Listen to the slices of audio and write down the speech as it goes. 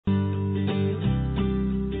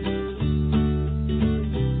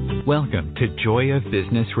Welcome to Joy of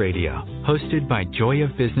Business Radio, hosted by Joy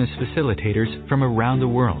of Business facilitators from around the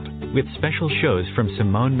world, with special shows from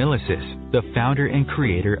Simone Milasas, the founder and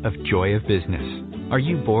creator of Joy of Business. Are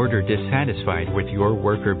you bored or dissatisfied with your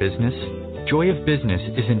work or business? Joy of Business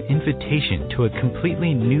is an invitation to a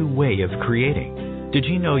completely new way of creating. Did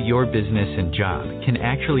you know your business and job can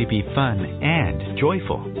actually be fun and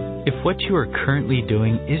joyful? If what you are currently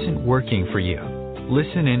doing isn't working for you,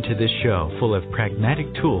 listen into this show full of pragmatic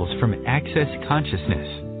tools from Access Consciousness,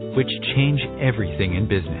 which change everything in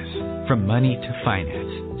business, from money to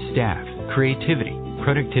finance, staff, creativity,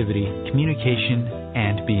 productivity, communication,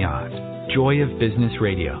 and beyond. Joy of Business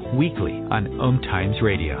Radio, weekly on OMTimes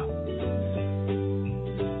Radio.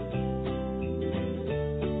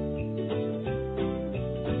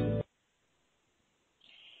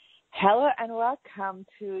 Hello and welcome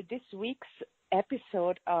to this week's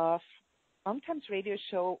episode of OMTimes Radio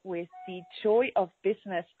Show with the Joy of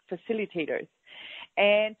Business facilitators.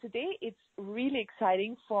 And today it's really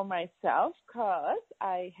exciting for myself because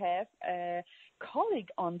I have a colleague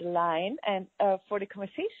on the line and for the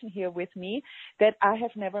conversation here with me that I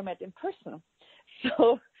have never met in person.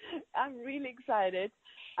 So I'm really excited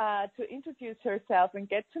to introduce herself and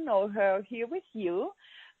get to know her here with you.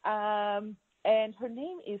 And her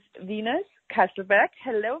name is Venus Castleberg.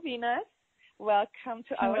 Hello, Venus. Welcome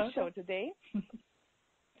to our show today.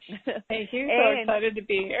 Thank you. So excited to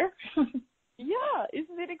be here. Yeah,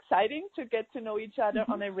 isn't it exciting to get to know each other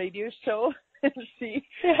on a radio show and see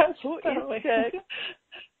who is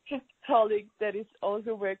the colleague that is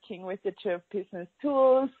also working with the Joy of Business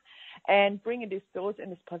tools and bringing these tools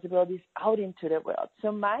and these possibilities out into the world.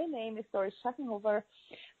 So my name is Doris Schachenhofer.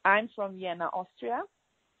 I'm from Vienna, Austria.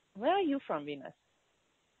 Where are you from, Venus?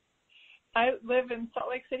 I live in Salt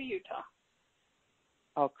Lake City, Utah.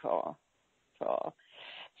 Oh, cool.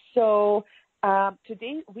 So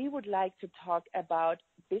today we would like to talk about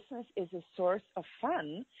business as a source of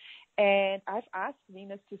fun. And I've asked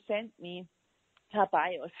Venus to send me her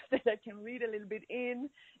bio so that I can read a little bit in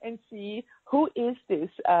and see who is this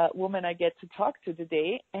woman I get to talk to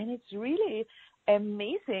today. And it's really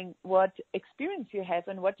amazing what experience you have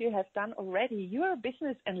and what you have done already. You are a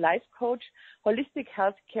business and life coach, holistic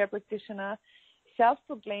health care practitioner,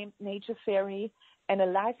 self-proclaimed nature fairy, and a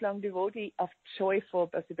lifelong devotee of joyful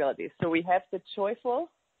possibilities. So we have the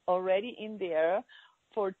joyful already in there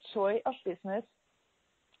for Joy of Business.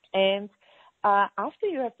 And after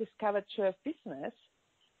you have discovered Joy of Business,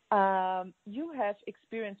 you have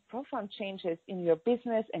experienced profound changes in your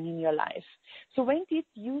business and in your life. So when did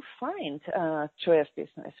you find Joy of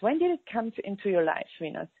Business? When did it come into your life,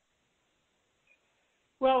 Venus?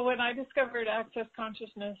 Well, when I discovered Access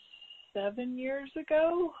Consciousness 7 years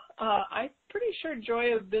ago, I'm pretty sure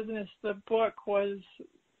Joy of Business, the book, was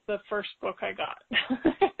the first book I got.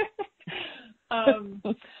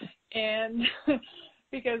 And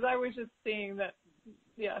because I was just seeing that,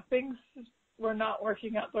 things were not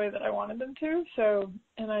working out the way that I wanted them to. So,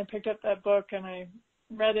 and I picked up that book and I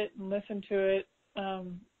read it and listened to it a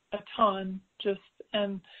ton,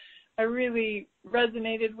 and I really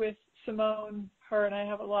resonated with Simone. Her and I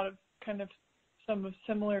have a lot of kind of some of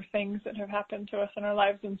similar things that have happened to us in our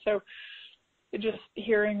lives. And so just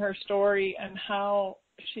hearing her story and how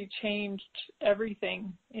she changed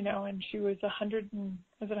everything, and she was $160,000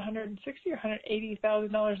 or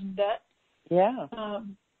 $180,000 in debt. Yeah.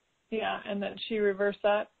 And then she reversed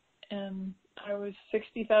that, and I was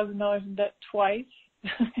 $60,000 in debt twice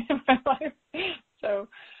in my life. So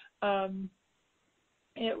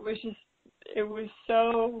it was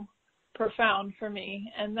so profound for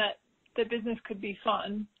me, and that the business could be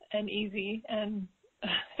fun and easy, and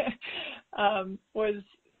was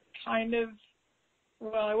kind of,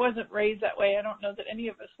 well, I wasn't raised that way. I don't know that any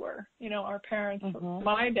of us were. Our parents,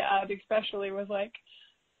 my dad especially, was like,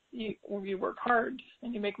 you work hard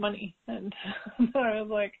and you make money. And I was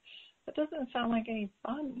like, that doesn't sound like any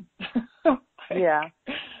fun. Yeah.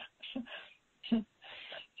 So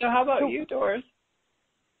how about you, Doris?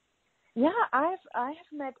 Yeah, I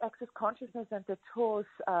have met Access Consciousness and the tools,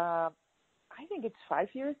 I think it's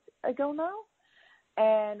 5 years ago now.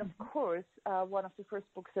 And of course, one of the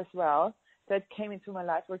first books as well that came into my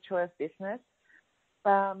life was Joy of Business.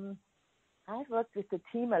 I've worked with the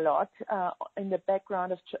team a lot in the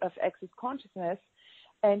background of Access Consciousness.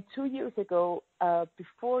 And 2 years ago,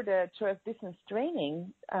 before the Joy of Business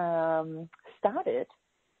training started,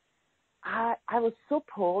 I was so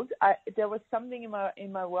pulled. There was something in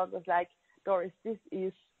my world was like, Doris, this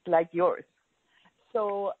is like yours.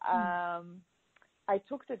 So I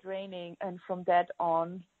took the training, and from that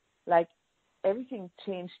on, like, everything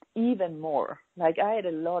changed even more. Like, I had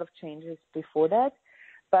a lot of changes before that,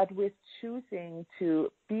 But with choosing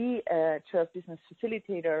to be a Joy of Business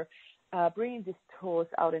facilitator, bringing these tools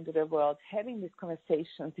out into the world, having these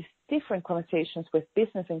conversations, these different conversations with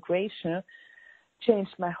business and creation,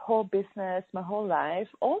 changed my whole business, my whole life,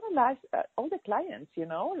 all the clients, you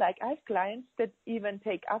know, like I have clients that even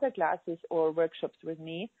take other classes or workshops with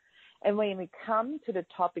me. And when we come to the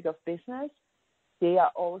topic of business, they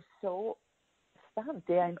are all so stunned.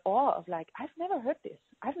 They are in awe of like, I've never heard this.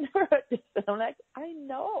 I've never heard this. And I'm like, I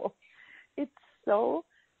know. It's so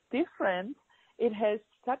different. It has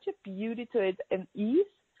such a beauty to it and ease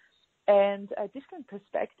and a different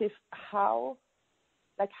perspective how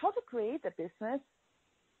to create a business.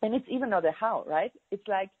 And it's even not a how, right? It's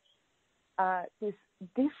like this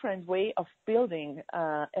different way of building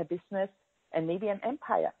a business and maybe an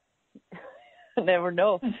empire. Never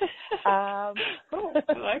know. Cool.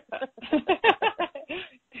 I like that.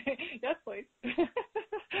 Yes, please.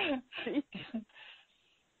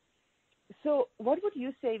 So what would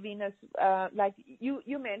you say, Venus, like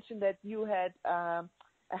you mentioned that you had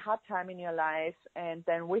a hard time in your life, and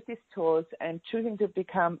then with these tools and choosing to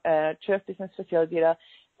become a Joy of Business facilitator,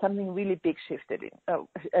 something really big shifted.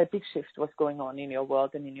 A big shift was going on in your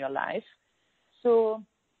world and in your life. So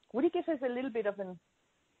would you give us a little bit of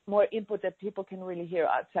more input that people can really hear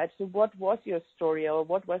outside? So what was your story, or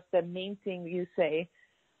what was the main thing you say,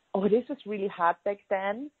 oh, this was really hard back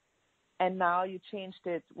then, and now you changed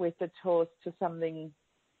it with the tools to something,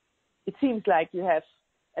 it seems like you have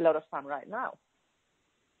a lot of fun right now.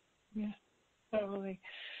 Yeah, totally.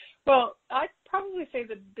 Well, I'd probably say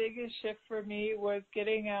the biggest shift for me was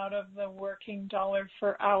getting out of the working dollar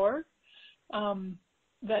per hour.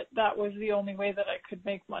 That was the only way that I could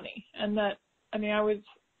make money. And that, I mean, I was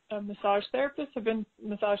a massage therapist. I've been a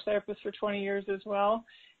massage therapist for 20 years as well.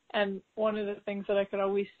 And one of the things that I could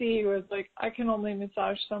always see was like, I can only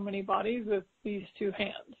massage so many bodies with these two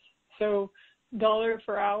hands. So dollar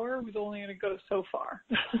per hour was only going to go so far.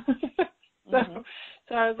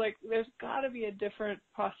 So I was like, there's got to be a different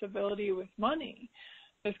possibility with money.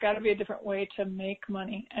 There's got to be a different way to make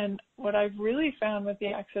money. And what I've really found with the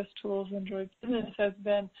Access Tools and Joy Business has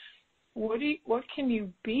been, what can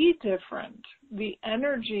you be different? The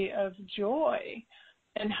energy of joy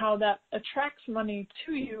and how that attracts money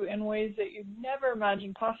to you in ways that you never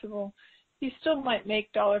imagined possible. You still might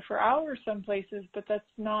make dollar per hour some places, but that's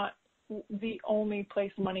not the only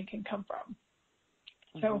place money can come from.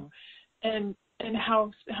 So, and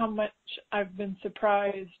how much I've been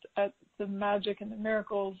surprised at the magic and the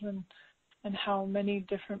miracles and how many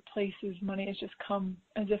different places money has just come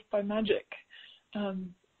as if by magic.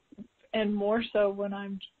 And more so when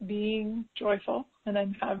I'm being joyful and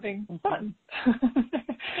I'm having fun.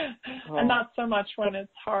 And not so much when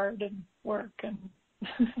it's hard and work. And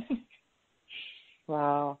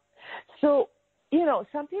Wow. So, you know,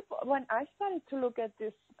 some people, when I started to look at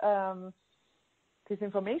this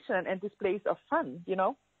information and this place of fun, you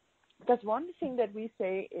know, because one thing that we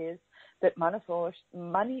say is that money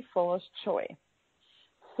follows joy.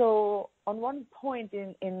 So on one point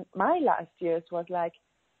in my last years was like,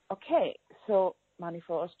 okay, so money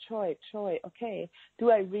follows joy, okay.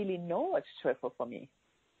 Do I really know what's joyful for me?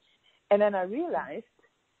 And then I realized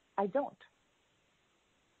I don't.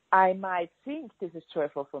 I might think this is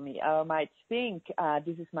joyful for me. I might think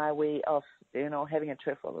this is my way of, you know, having a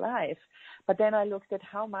joyful life. But then I looked at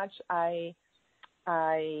how much I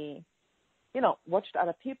you know, watched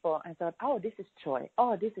other people and thought, oh, this is joy.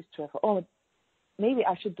 Oh, this is joyful. Oh, maybe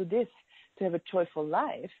I should do this to have a joyful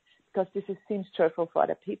life because this seems joyful for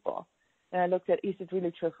other people. And I looked at, is it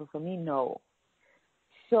really joyful for me? No.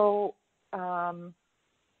 So, so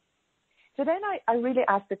then I really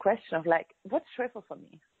asked the question of like, what's joyful for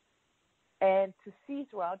me? And to see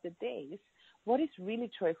throughout the days, what is really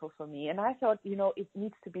joyful for me? And I thought, you know, it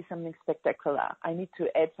needs to be something spectacular. I need to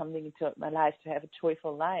add something into my life to have a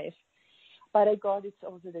joyful life. But I got it's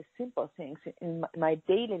also the simple things in my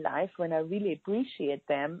daily life when I really appreciate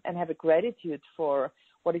them and have a gratitude for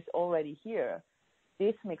what is already here.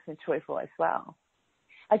 This makes me joyful as well.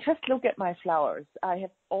 I just look at my flowers. I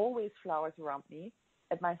have always flowers around me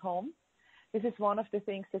at my home. This is one of the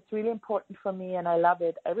things that's really important for me, and I love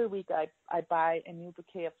it. Every week I buy a new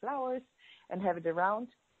bouquet of flowers and have it around.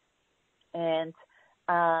 And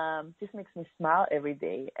this makes me smile every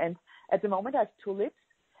day. And at the moment I have tulips.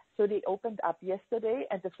 So they opened up yesterday,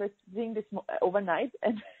 and the first thing overnight,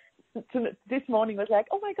 and this morning was like,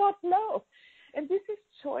 oh my God, no. And this is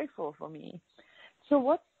joyful for me. So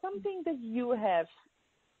what's something that you have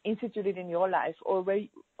instituted in your life, or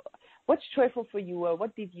what's joyful for you, or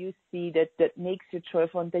what did you see that makes you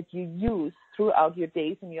joyful and that you use throughout your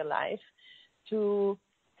days in your life to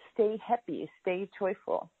stay happy, stay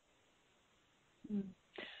joyful?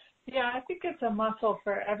 Yeah, I think it's a muscle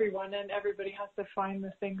for everyone, and everybody has to find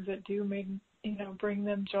the things that do bring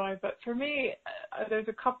them joy. But for me, there's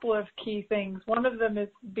a couple of key things. One of them is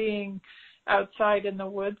being outside in the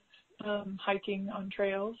woods, hiking on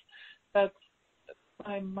trails. That's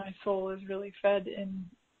my soul is really fed in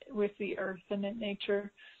with the earth and in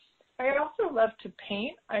nature. I also love to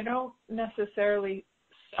paint. I don't necessarily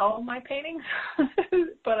sell my paintings,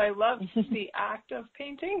 but I love the act of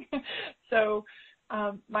painting. So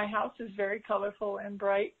my house is very colorful and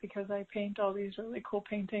bright because I paint all these really cool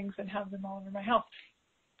paintings and have them all over my house.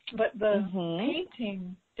 But the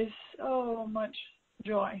painting is so much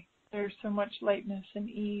joy. There's so much lightness and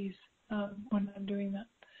ease when I'm doing that.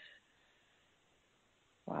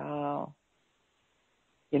 Wow.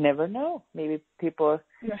 You never know. Maybe people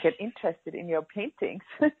get interested in your paintings.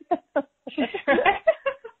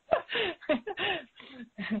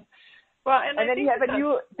 Well, and then you have a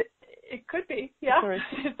new... It could be, yeah, Sorry.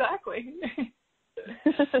 exactly.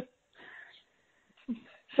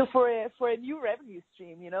 So for a new revenue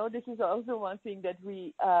stream, this is also one thing that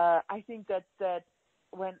I think that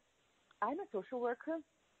when I'm a social worker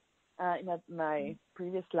in my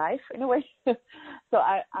previous life, in a way, so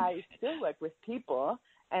I still work with people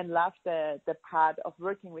and love the part of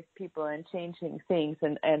working with people and changing things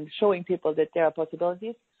and showing people that there are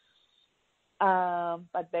possibilities.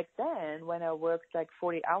 But back then, when I worked like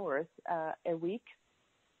 40 hours a week,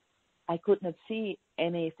 I could not see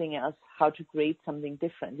anything else, how to create something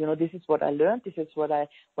different. This is what I learned. This is what I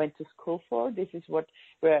went to school for. This is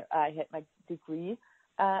where I had my degree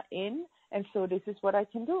in. And so this is what I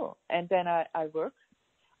can do. And then I work,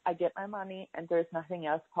 I get my money, and there's nothing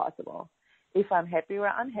else possible. If I'm happy or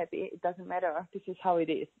unhappy, it doesn't matter. This is how it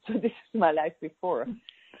is. So this is my life before.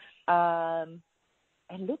 And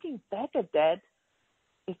looking back at that,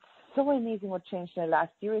 it's so amazing what changed in the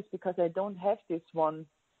last years because I don't have this one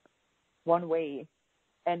way.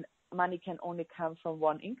 And money can only come from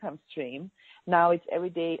one income stream. Now it's every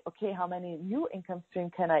day, okay, how many new income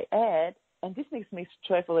streams can I add? And this makes me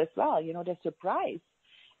joyful as well. The surprise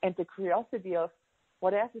and the curiosity of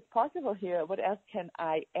what else is possible here? What else can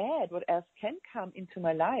I add? What else can come into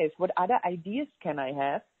my life? What other ideas can I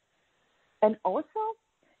have? And also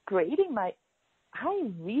creating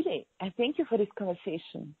I thank you for this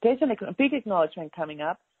conversation. There's a big acknowledgement coming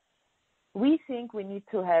up. We think we need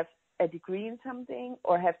to have a degree in something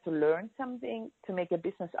or have to learn something to make a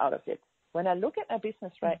business out of it. When I look at my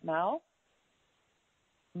business right now,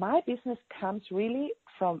 my business comes really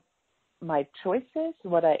from my choices,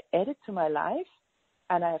 what I added to my life,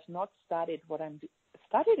 and I have not studied what I'm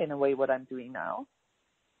doing now.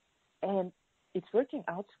 And it's working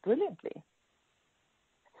out brilliantly.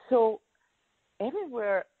 So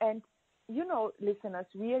everywhere, and listeners,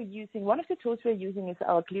 we are using, one of the tools we're using is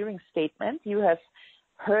our clearing statement. You have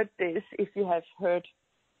heard this. If you have heard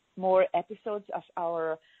more episodes of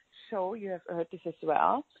our show, you have heard this as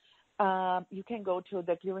well. You can go to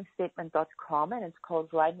theclearingstatement.com, and it's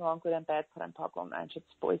called Right and Wrong, Good and Bad, Pot and Pock,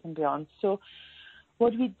 Relationships, Boys and Beyond. So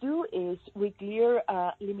what we do is we clear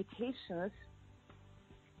limitations.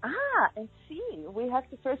 And see, we have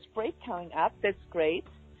the first break coming up. That's great.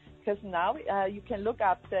 Because now you can look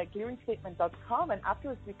up the clearingstatement.com, and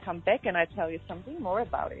afterwards we come back and I tell you something more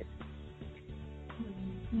about it.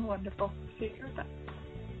 Wonderful. See you with that.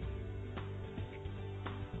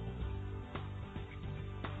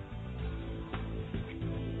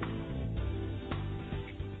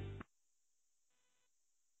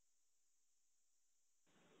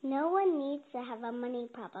 No one needs to have a money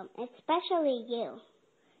problem, especially you.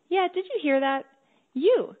 Yeah, did you hear that?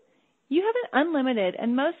 You have an unlimited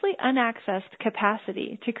and mostly unaccessed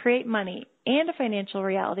capacity to create money and a financial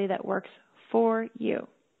reality that works for you.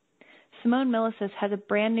 Simone Milasas has a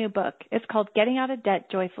brand new book. It's called Getting Out of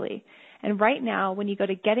Debt Joyfully. And right now, when you go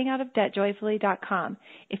to gettingoutofdebtjoyfully.com,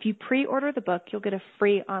 if you pre-order the book, you'll get a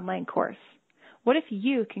free online course. What if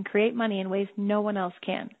you can create money in ways no one else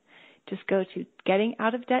can? Just go to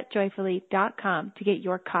gettingoutofdebtjoyfully.com to get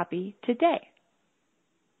your copy today.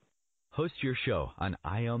 Host your show on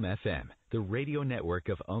IOM-FM, the radio network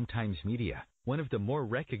of OMTimes Media, one of the more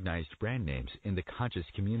recognized brand names in the conscious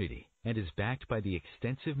community, and is backed by the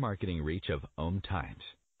extensive marketing reach of OMTimes.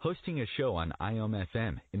 Hosting a show on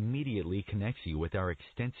IOM-FM immediately connects you with our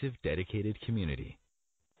extensive dedicated community.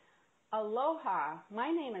 Aloha,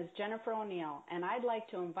 my name is Jennifer O'Neill, and I'd like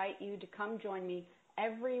to invite you to come join me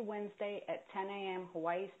every Wednesday at 10 a.m.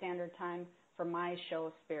 Hawaii Standard Time for my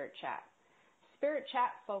show, Spirit Chat. Spirit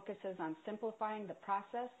Chat focuses on simplifying the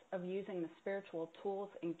process of using the spiritual tools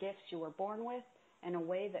and gifts you were born with in a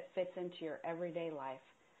way that fits into your everyday life.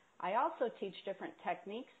 I also teach different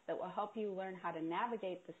techniques that will help you learn how to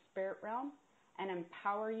navigate the spirit realm and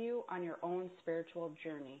empower you on your own spiritual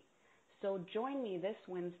journey. So join me this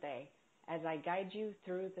Wednesday as I guide you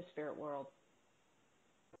through the spirit world.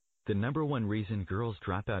 The number one reason girls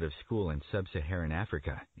drop out of school in sub-Saharan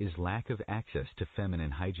Africa is lack of access to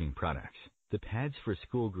feminine hygiene products. The Pads for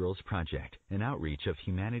Schoolgirls Project, an outreach of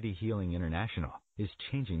Humanity Healing International, is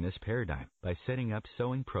changing this paradigm by setting up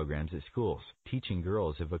sewing programs at schools, teaching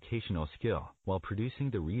girls a vocational skill, while producing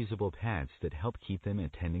the reusable pads that help keep them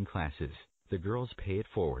attending classes. The girls pay it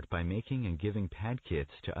forward by making and giving pad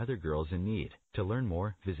kits to other girls in need. To learn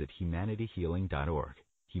more, visit humanityhealing.org.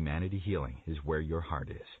 Humanity Healing is where your heart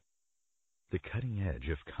is. The cutting edge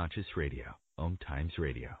of conscious radio, OMTimes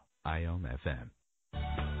Radio, IOM FM.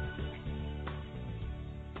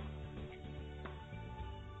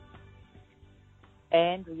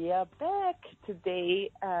 And we are back today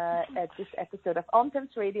at this episode of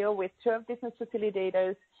OMTimes Radio with 12 business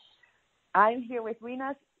facilitators. I'm here with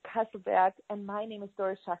Vienna, Castleberg, and my name is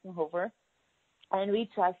Doris Schachenhofer. And we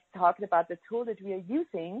just talked about the tool that we are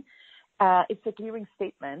using. It's a clearing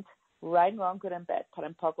statement. Right, wrong, good and bad, pot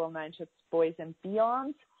and pop, all nine shots, boys and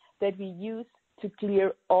beyond, that we use to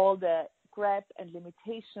clear all the crap and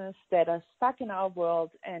limitations that are stuck in our world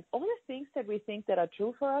and all the things that we think that are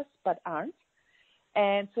true for us but aren't.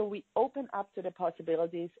 And so we open up to the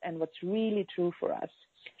possibilities and what's really true for us.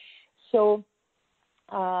 So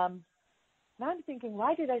now I'm thinking,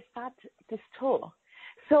 why did I start this tool?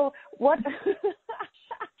 So what where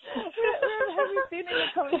have we been in the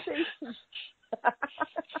conversation?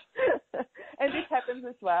 And this happens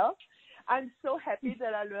as well. I'm so happy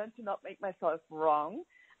that I learned to not make myself wrong,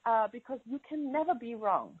 because you can never be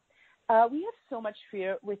wrong. We have so much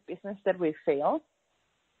fear with business that we fail,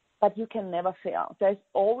 but you can never fail. There's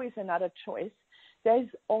always another choice. There's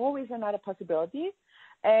always another possibility.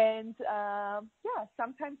 And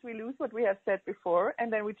sometimes we lose what we have said before,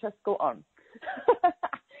 and then we just go on.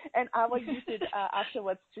 And I will use it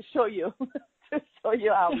afterwards to show you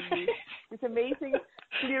how we use this amazing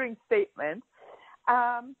clearing statement.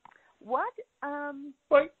 Well,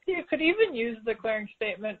 you could even use the clearing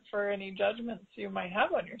statement for any judgments you might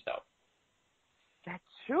have on yourself. That's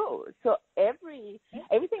true. So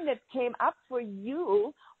everything that came up for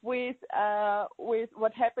you with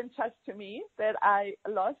what happened just to me, that I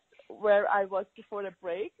lost where I was before the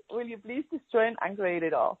break, will you please destroy and uncreate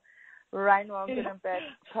it all? Right, wrong, good and bad,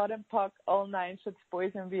 pot and pock, all nine shots,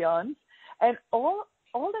 boys and beyond. And all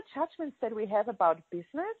the judgments that we have about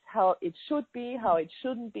business, how it should be, how it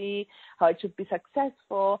shouldn't be, how it should be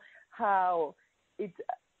successful, how it,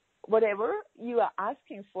 whatever you are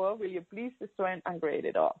asking for, will you please destroy and uncreate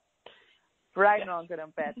it all? Right, wrong, good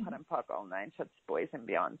and bad, pot and pock, all nine shots, boys and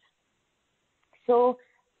beyond. So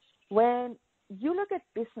when you look at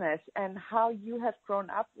business and how you have grown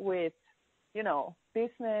up with,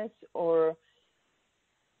 business, or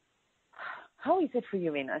how is it for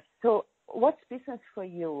you, Venus? So what's business for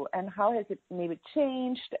you, and how has it maybe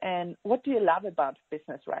changed, and what do you love about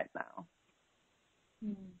business right now?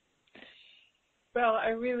 Well, I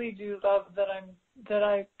really do love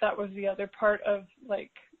that was the other part of,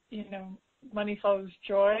 money follows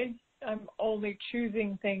joy. I'm only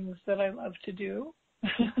choosing things that I love to do.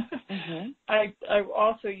 Mm-hmm. I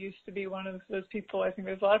also used to be one of those people. I think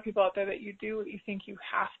there's a lot of people out there that you do what you think you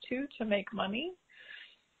have to make money,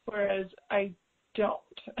 whereas I don't.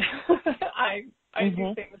 I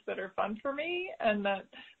do things that are fun for me and that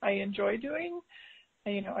I enjoy doing.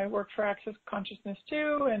 I work for Access Consciousness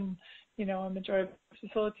too, and I'm a joy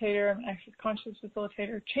facilitator. I'm an Access Conscious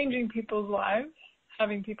facilitator. Changing people's lives,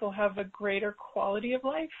 having people have a greater quality of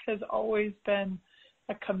life has always been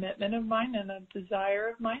a commitment of mine and a desire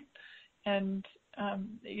of mine. And,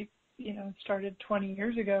 it started 20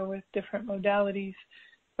 years ago with different modalities.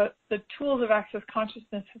 But the tools of Access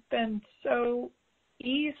Consciousness have been so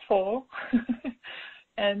easeful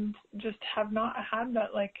and just have not had that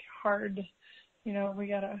hard, we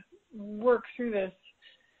got to work through this.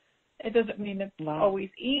 It doesn't mean it's always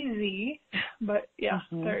easy, but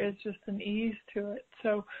there is just an ease to it.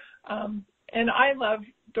 So, and I love,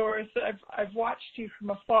 Doris, I've watched you from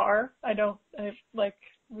afar.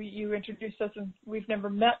 You introduced us and we've never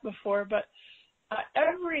met before, but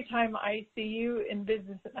every time I see you in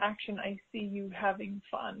business in action, I see you having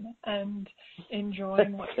fun and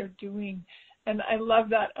enjoying what you're doing. And I love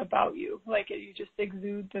that about you. You just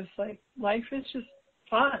exude this, life is just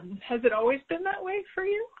fun. Has it always been that way for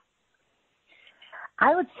you?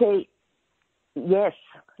 I would say yes.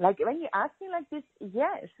 When you ask me like this,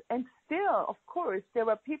 yes. And still, of course, there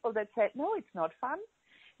were people that said, no, it's not fun.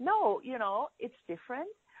 No, it's different.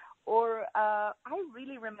 Or I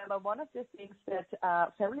really remember one of the things that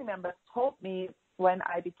family members told me when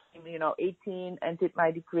I became, 18 and did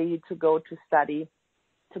my degree to go to study,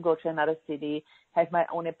 to go to another city, have my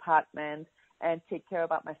own apartment, and take care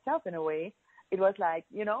about myself in a way. It was like,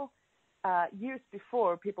 years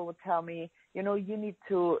before, people would tell me, you need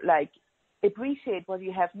to, appreciate what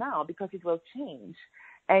you have now because it will change.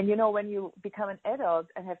 And, when you become an adult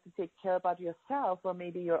and have to take care about yourself or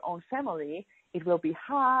maybe your own family, it will be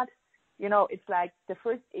hard. It's like the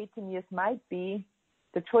first 18 years might be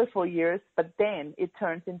the joyful years, but then it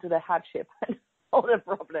turns into the hardship and all the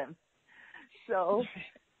problems. So,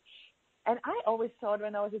 and I always thought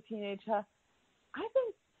when I was a teenager, I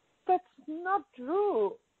think that's not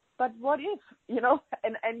true. But what if,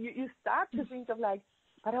 and you start to think of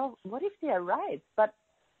but what if they are right? But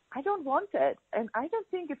I don't want it. And I don't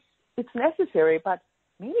think it's necessary, but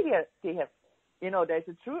maybe they have, there's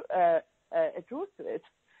a truth to it.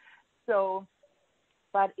 So,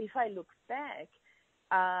 but if I look back,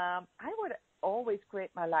 I would always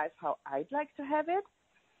create my life how I'd like to have it.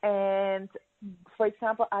 And for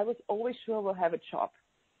example, I was always sure we'll have a job.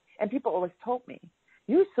 And people always told me,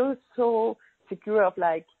 you're so secure of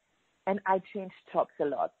and I changed jobs a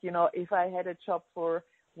lot. If I had a job for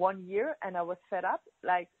 1 year and I was fed up,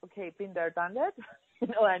 okay, been there, done that.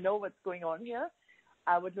 I know what's going on here.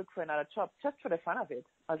 I would look for another job just for the fun of it.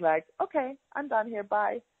 I was like, okay, I'm done here,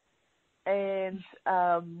 bye. And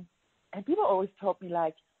people always told me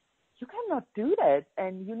you cannot do that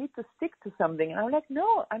and you need to stick to something. And I'm like,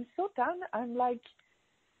 no, I'm so done. I'm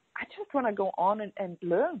I just want to go on and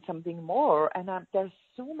learn something more. And there's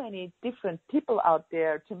so many different people out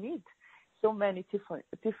there to meet, so many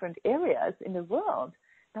different areas in the world.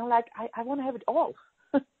 And I'm like, I want to have it all.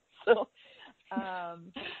 So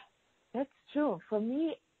that's true. For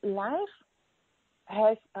me, life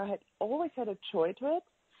I had always had a joy to it.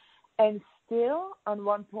 And still, on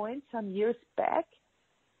one point, some years back,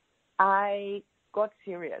 I got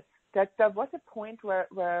serious. There was a point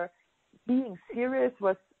where being serious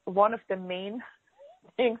was one of the main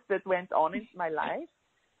things that went on in my life.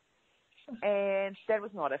 And that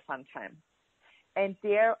was not a fun time. And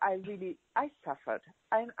there I suffered.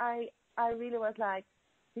 And I really was like,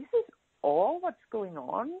 this is all what's going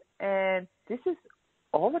on and this is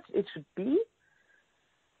all what it should be.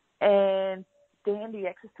 And then the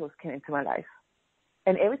access tools came into my life.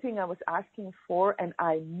 And everything I was asking for and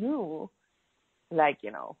I knew,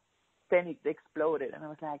 then it exploded. And I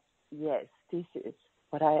was like, yes, this is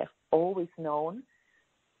what I have always known.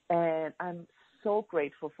 And I'm so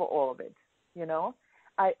grateful for all of it.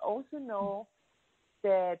 I also know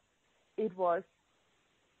that it was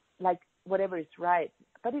whatever is right,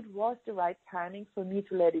 but it was the right timing for me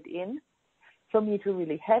to let it in, for me to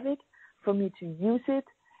really have it, for me to use it.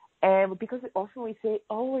 And because often we say,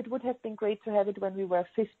 oh, it would have been great to have it when we were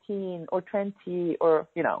 15 or 20 or,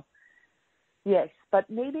 yes, but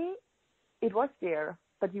maybe it was there,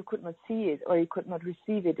 but you could not see it or you could not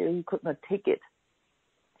receive it or you could not take it.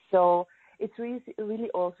 So it's really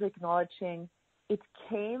also acknowledging it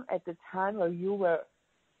came at the time where you were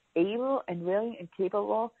able and willing and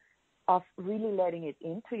capable of really letting it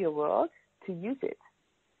into your world to use it.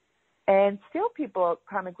 And still people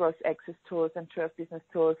come across access tools and trust business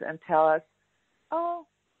tools and tell us, oh,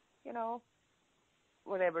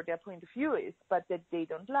 whatever their point of view is, but that they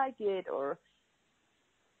don't like it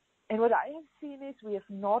and what I have seen is we have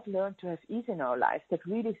not learned to have ease in our lives, that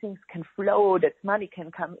really things can flow, that money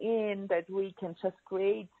can come in, that we can just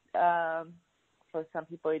create, for some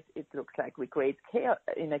people it looks like we create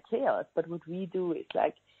chaos, but what we do is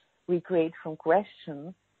we create from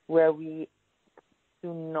question where we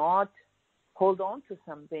do not hold on to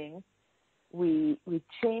something. We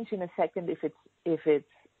change in a second if it's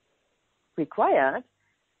required,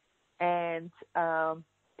 and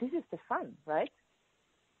this is the fun, right?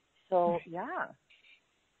 So yeah,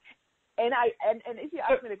 and if you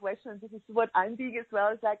ask me the question, this is what I'm being as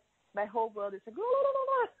well. It's my whole world is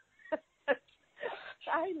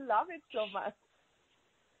I love it so much.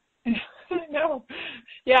 I know.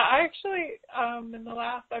 Yeah, I actually, in the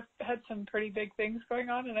last, I've had some pretty big things going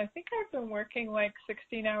on, and I think I've been working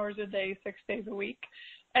 16 hours a day, 6 days a week,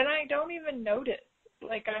 and I don't even notice.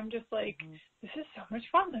 I'm just this is so much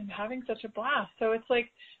fun. I'm having such a blast. So it's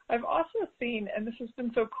I've also seen, and this has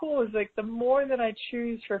been so cool, is the more that I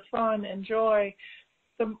choose for fun and joy,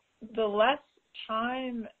 the less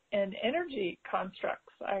time and energy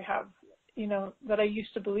constructs I have, that I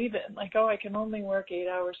used to believe in. I can only work 8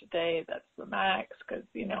 hours a day. That's the max because,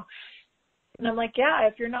 and I'm yeah,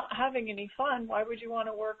 if you're not having any fun, why would you want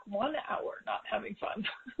to work 1 hour not having fun?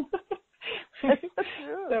 That's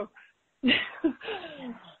true. So,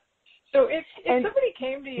 So if somebody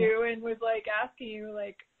came to you and was like asking you,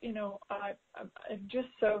 like, you know, I'm just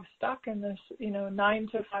so stuck in this, you know,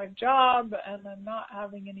 9-to-5 job and I'm not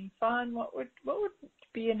having any fun, what would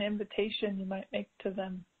be an invitation you might make to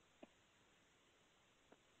them?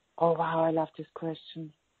 Oh wow, I love this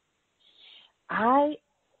question.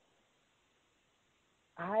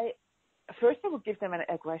 First I would give them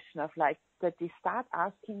a question of like that they start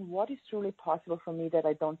asking what is truly possible for me that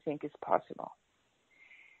I don't think is possible.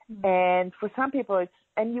 Mm-hmm. And for some people it's,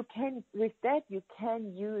 and you can, with that you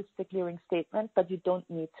can use the clearing statement, but you don't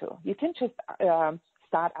need to. You can just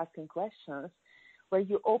start asking questions where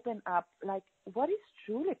you open up like what is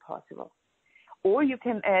truly possible. Or you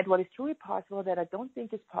can add what is truly possible that I don't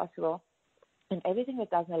think is possible, and everything that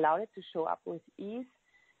doesn't allow it to show up with ease,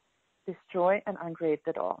 destroy and uncreate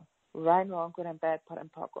it all. Right, wrong, good and bad, pot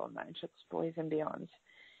and pock, all nine shorts, boys and beyond.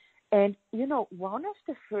 And, you know, one of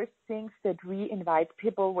the first things that we invite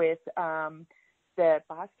people with the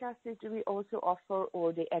BAS class that we also offer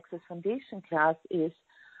or the Access Foundation class is,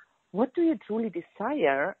 what do you truly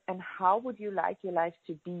desire and how would you like your life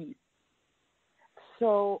to be?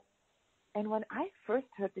 So, and when I first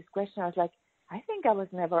heard this question, I was like, I think I was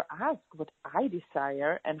never asked what I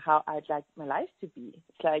desire and how I'd like my life to be.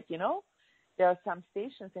 It's like, you know, there are some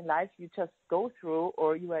stations in life you just go through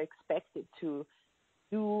or you are expected to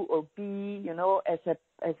do or be, you know, as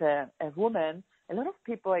a woman. A lot of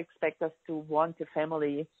people expect us to want a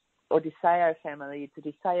family or desire a family, to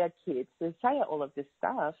desire kids, to desire all of this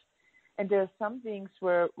stuff. And there are some things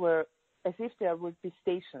where as if there would be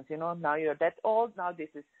stations, you know, now you're that old, now this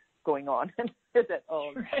is going on and you're that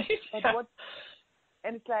old. Right.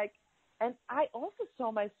 And it's like, and I also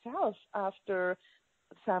saw myself after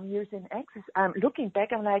some years in Access, I'm looking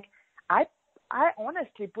back, I'm like, I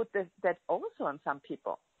honestly put that also on some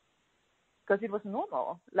people because it was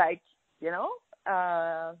normal. Like, you know,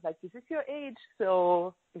 like this is your age,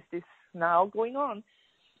 so is this now going on?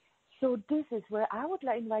 So this is where I would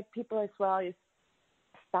like invite people as well is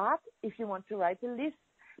start, if you want to write a list,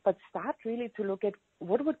 but start really to look at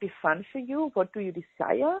what would be fun for you, what do you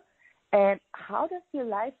desire, and how does your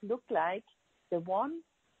life look like, the one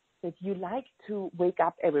that you like to wake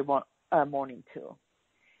up every morning to.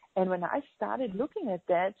 And when I started looking at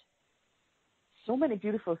that, so many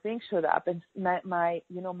beautiful things showed up, and my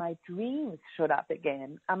dreams showed up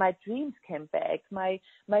again. And my dreams came back. My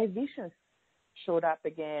visions showed up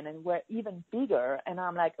again and were even bigger. And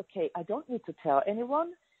I'm like, okay, I don't need to tell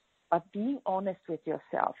anyone, but being honest with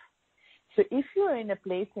yourself. So if you're in a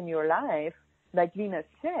place in your life, like Lena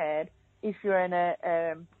said, if you're in a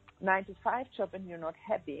 9-to-5 job and you're not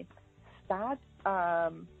happy, start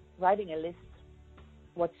writing a list.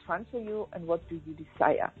 What's fun for you and what do you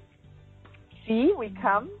desire? See, we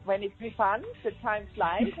come when it's fun, the time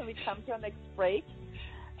flies, and we come to our next break,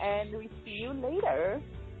 and we see you later.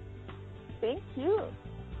 Thank you.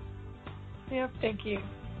 Yeah, thank you.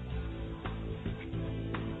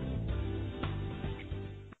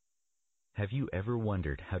 Have you ever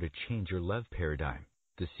wondered how to change your love paradigm?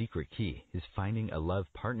 The secret key is finding a love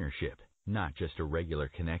partnership, not just a regular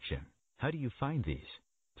connection. How do you find these?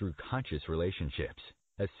 Through conscious relationships.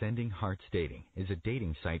 Ascending Hearts Dating is a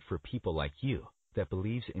dating site for people like you that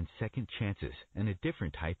believes in second chances and a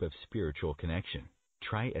different type of spiritual connection.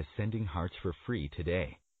 Try Ascending Hearts for free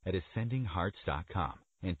today at ascendinghearts.com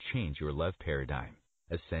and change your love paradigm.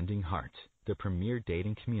 Ascending Hearts, the premier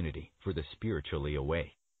dating community for the spiritually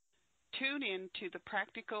awake. Tune in to the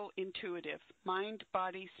Practical Intuitive, Mind,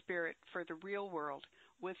 Body, Spirit for the Real World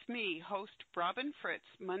with me, host Robin Fritz,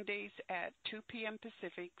 Mondays at 2 p.m.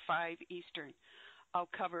 Pacific, 5 Eastern. I'll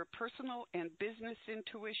cover personal and business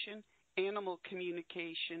intuition, animal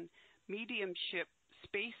communication, mediumship,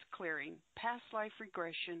 space clearing, past life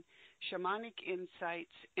regression, shamanic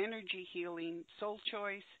insights, energy healing, soul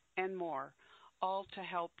choice, and more, all to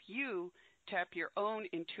help you tap your own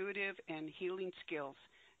intuitive and healing skills.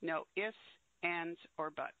 No ifs, ands, or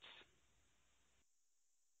buts.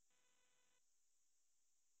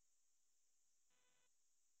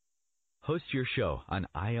 Host your show on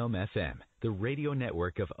IOM-FM, the radio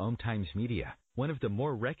network of OMTimes Media, one of the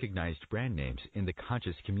more recognized brand names in the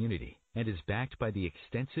conscious community, and is backed by the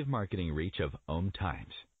extensive marketing reach of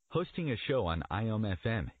OMTimes. Hosting a show on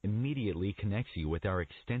IOM-FM immediately connects you with our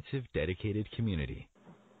extensive dedicated community.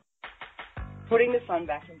 Putting the fun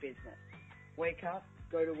back in business. Wake up,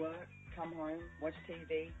 go to work, come home, watch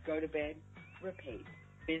TV, go to bed, repeat.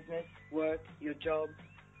 Business, work, your job,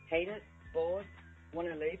 hate it, bored, want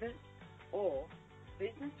to leave it? Or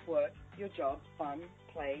business, work, your job, fun,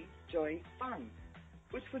 play, joy, fun.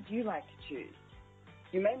 Which would you like to choose?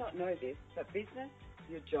 You may not know this, but business,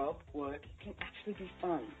 your job, work can actually be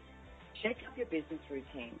fun. Shake up your business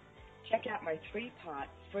routine. Check out my 3-part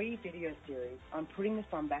free video series on putting the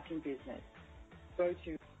fun back in business. Go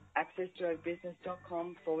to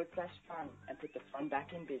accessjoybusiness.com/fun and put the fun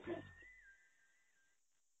back in business.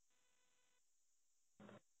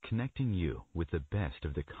 Connecting you with the best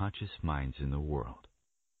of the conscious minds in the world.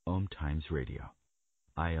 OMTimes Radio.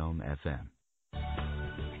 IOM FM.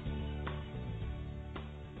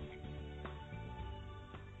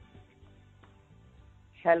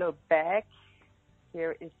 Hello back.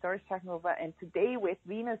 Here is Doris Schachenhofer, and today with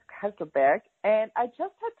Venus Castleberg. And I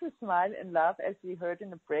just had to smile and laugh as we heard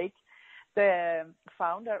in the break. The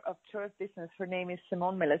founder of Joy of Business, her name is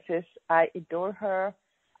Simone Milasas. I adore her.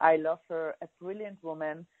 I love her, a brilliant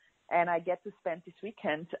woman. And I get to spend this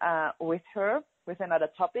weekend with her with another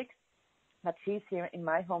topic. But she's here in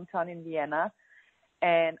my hometown in Vienna.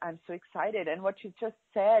 And I'm so excited. And what she just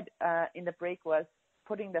said in the break was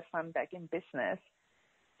putting the fun back in business.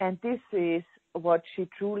 And this is what she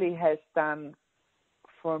truly has done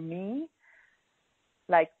for me,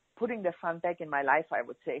 like putting the fun back in my life, I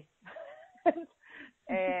would say.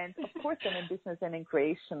 And of course, I'm in business and in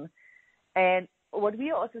creation. And what we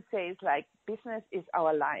also say is like business is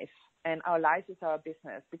our life and our life is our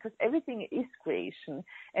business, because everything is creation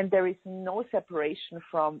and there is no separation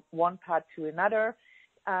from one part to another.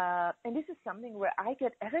 And this is something where I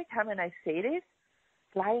get every time when I say this,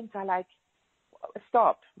 clients are like,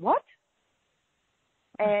 stop, what?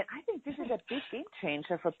 And I think this is a big game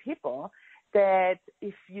changer for people, that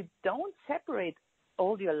if you don't separate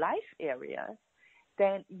all your life areas,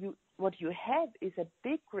 then what you have is a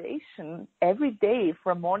big creation every day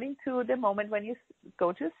from morning to the moment when you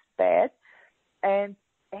go to bed, and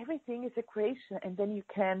everything is a creation, and then you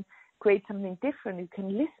can create something different. You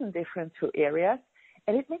can listen different to areas,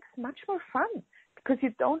 and it makes much more fun. Because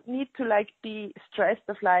you don't need to like be stressed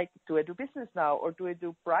of like, do I do business now, or do I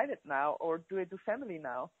do private now, or do I do family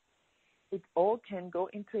now? It all can go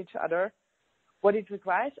into each other. What it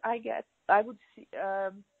requires, I would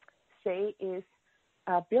say, is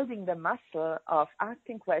building the muscle of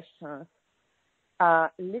asking questions,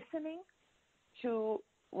 listening to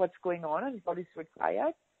what's going on and what is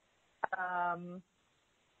required,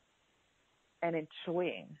 and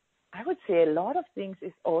enjoying. I would say a lot of things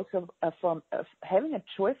is also from having a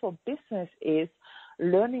joyful business is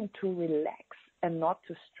learning to relax and not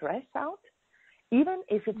to stress out. Even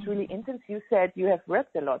if it's really intense, you said you have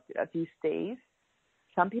worked a lot these days.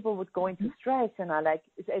 Some people would go into stress and are like,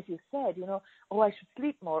 as you said, I should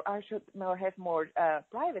sleep more, I should have more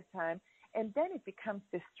private time. And then it becomes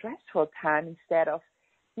this stressful time instead of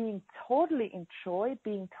being totally in joy,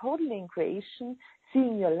 being totally in creation,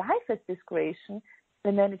 seeing your life as this creation.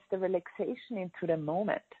 And then it's the relaxation into the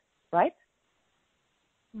moment, right?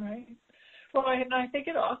 Right. Well, and I think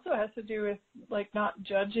it also has to do with like not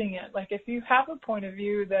judging it. Like if you have a point of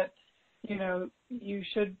view that, you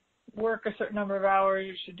should work a certain number of hours,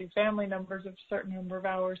 you should do family numbers of a certain number of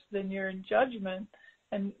hours, then you're in judgment,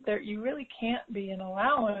 and there you really can't be an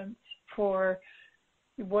allowance for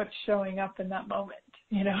what's showing up in that moment,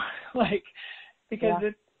 because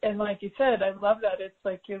it's. And like you said, I love that. It's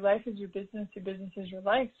like your life is your business is your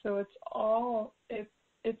life. So it's all,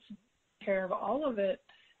 it's care of all of it.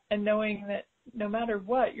 And knowing that no matter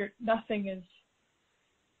what, nothing is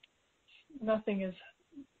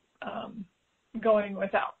going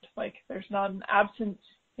without. Like there's not an absence,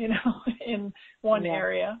 in one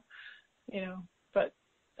area,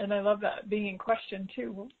 and I love that being in question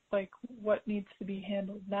too. Like what needs to be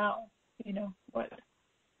handled now,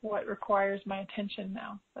 what requires my attention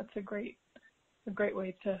now. That's a great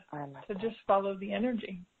way to just follow the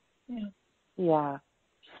energy. Yeah.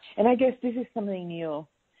 And I guess this is something new,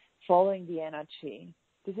 following the energy.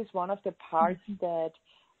 This is one of the parts that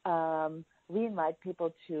we invite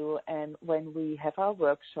people to, and when we have our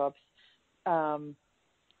workshops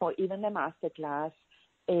or even the masterclass,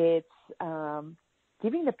 it's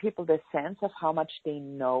giving the people the sense of how much they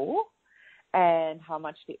know and how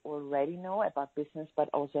much they already know about business, but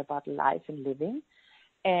also about life and living.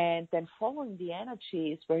 And then following the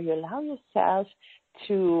energies where you allow yourself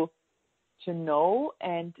to know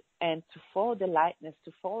and to follow the lightness,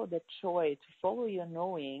 to follow the joy, to follow your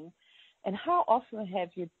knowing. And how often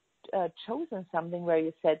have you chosen something where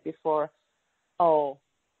you said before, oh,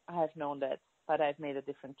 I have known that, but I've made a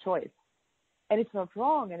different choice. And it's not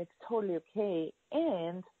wrong, and it's totally okay.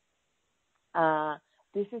 And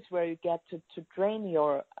this is where you get to drain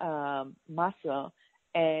your muscle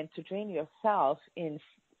and to train yourself in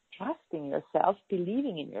trusting yourself,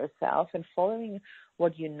 believing in yourself, and following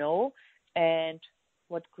what you know and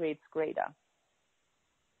what creates greater.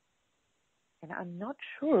 And I'm not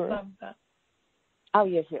sure. Love that. Oh,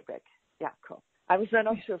 yes, here, Greg. Yeah, cool. I was not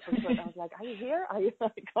sure for sure. I was like, are you here? Are you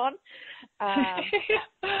gone?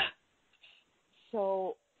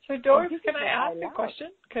 So Doris, can I ask a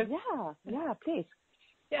question? Yeah, please.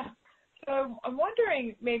 Yeah. So I'm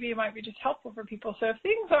wondering, maybe it might be just helpful for people. So if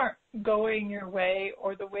things aren't going your way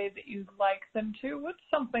or the way that you'd like them to, what's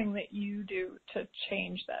something that you do to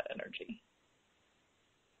change that energy?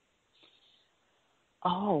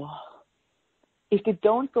 Oh, if they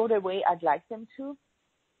don't go the way I'd like them to,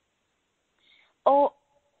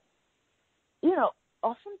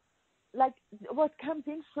 often, like, what comes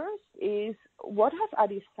in first is, what have I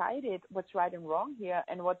decided what's right and wrong here,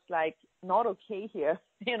 and what's, like, not okay here,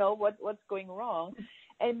 what's going wrong.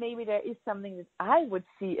 And maybe there is something that I would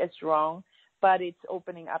see as wrong, but it's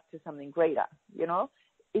opening up to something greater,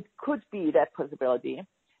 It could be that possibility.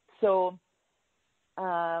 So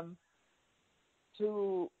to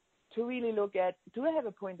really look at, do I have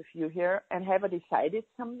a point of view here, and have I decided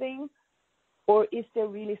something, or is there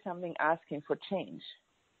really something asking for change?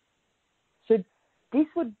 So this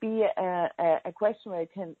would be a question where you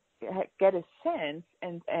can get a sense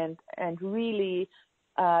and really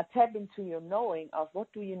tap into your knowing of,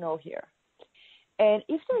 what do you know here? And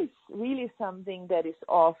if there is really something that is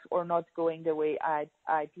off or not going the way I'd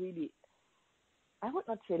really, I would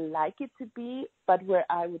not say like it to be, but where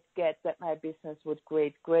I would get that my business would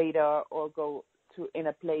greater or go to in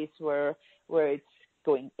a place where it's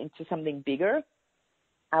going into something bigger,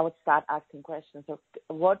 I would start asking questions of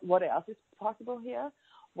what else is possible here?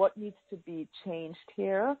 What needs to be changed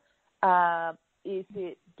here?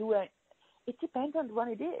 It depends on what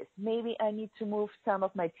it is. Maybe I need to move some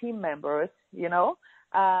of my team members, in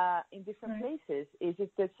different places. Is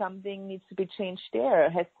it that something needs to be changed there?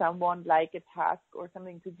 Has someone like a task or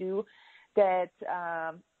something to do that,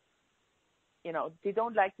 they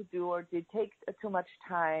don't like to do, or they take too much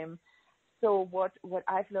time? So what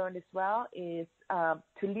I've learned as well is to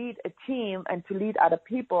lead a team and to lead other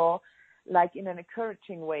people, like in an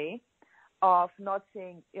encouraging way, of not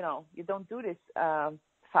saying, you don't do this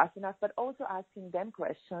fast enough, but also asking them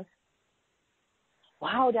questions.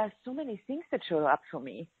 Wow, there's so many things that show up for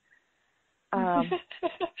me. So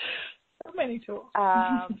many tools.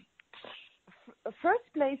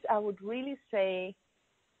 First place, I would really say,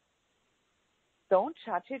 don't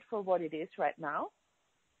judge it for what it is right now.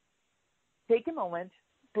 Take a moment,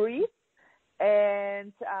 breathe,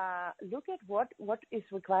 and look at what is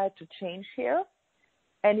required to change here.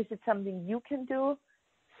 And is it something you can do,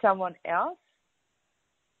 someone else?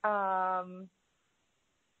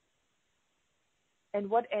 And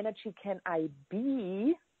what energy can I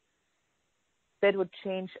be that would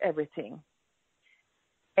change everything?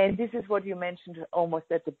 And this is what you mentioned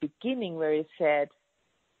almost at the beginning, where you said,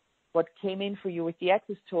 what came in for you with the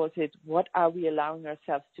access tools is, what are we allowing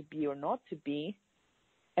ourselves to be or not to be,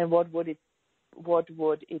 and what would it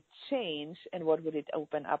change, and what would it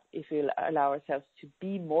open up if we allow ourselves to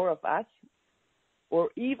be more of us, or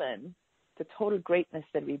even the total greatness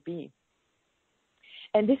that we be.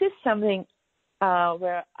 And this is something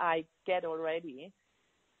where I get already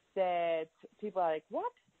that people are like,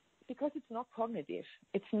 what? Because it's not cognitive.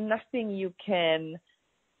 It's nothing you can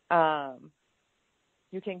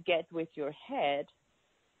get with your head.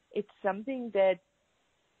 It's something that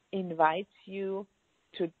invites you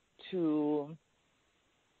to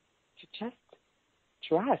just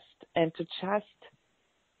trust, and to just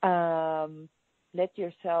let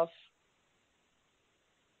yourself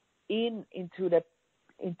into the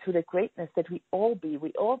greatness that we all be.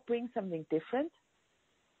 We all bring something different.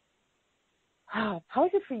 How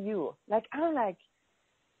is it for you? Like, I'm like,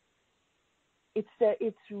 it's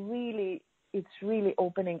really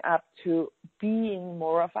opening up to being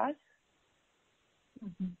more of us,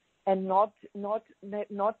 and not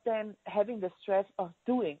then having the stress of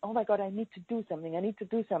doing. Oh my God, I need to do something.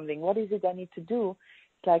 What is it I need to do?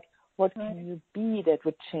 It's like, what can you be that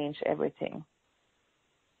would change everything?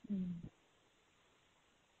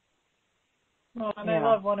 Well, and I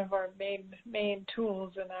love one of our main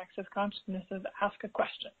tools in Access Consciousness is ask a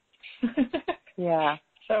question.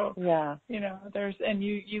 So, there's, and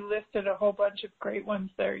you listed a whole bunch of great ones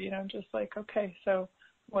there, just like, okay, so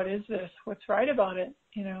what is this? What's right about it,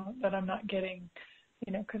 that I'm not getting,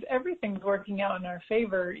 because everything's working out in our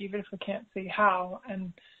favor, even if we can't see how.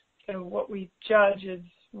 And so what we judge is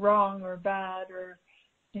wrong or bad or,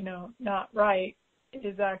 not right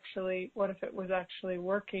is actually, what if it was actually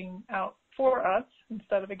working out for us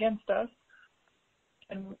instead of against us?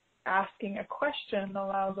 And asking a question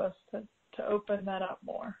allows us to open that up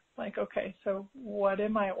more. Like, okay, so what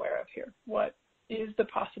am I aware of here? What is the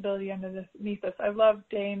possibility underneath this? I love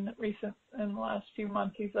Dane in the last few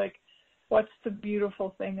months. He's like, what's the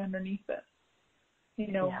beautiful thing underneath it?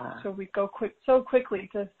 So we go so quickly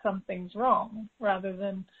to something's wrong rather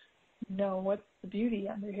than what's the beauty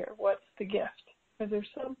under here? What's the gift? Because there's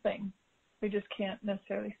something. We just can't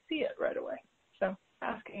necessarily see it right away. So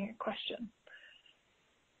asking a question.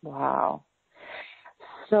 Wow.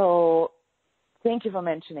 So thank you for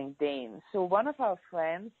mentioning Dane. So one of our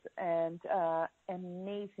friends and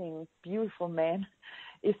amazing, beautiful man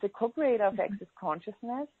is the co-creator of Access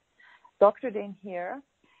Consciousness, Dr. Dane here.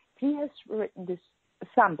 He has written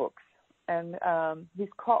some books, and he's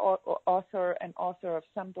co-author and author of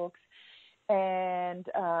some books. And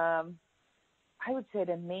I would say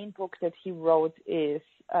the main book that he wrote is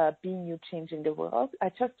Being You, Changing the World. I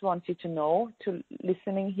just want you to know, to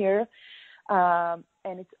listening here, and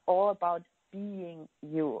it's all about being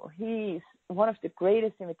you. He's one of the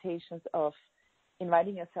greatest invitations of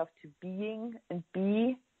inviting yourself to being and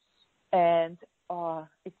be, and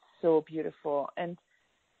it's so beautiful. And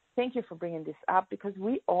thank you for bringing this up, because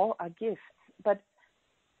we all are gifts. But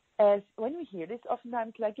when we hear this,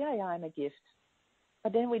 oftentimes like, yeah, I'm a gift.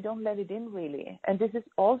 But then we don't let it in really. And this is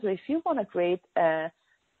also, if you want to create a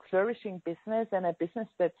flourishing business and a business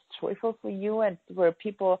that's joyful for you and where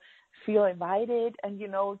people feel invited and,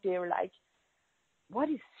 they're like, what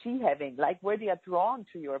is she having? Like, where they are drawn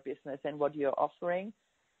to your business and what you're offering.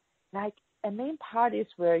 Like, a main part is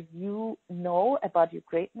where you know about your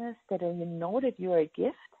greatness, that you know that you're a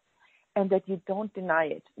gift and that you don't deny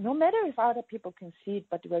it. No matter if other people can see it,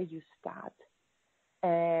 but where you start.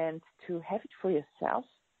 And to have it for yourself.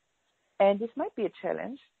 And this might be a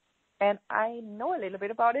challenge, and I know a little bit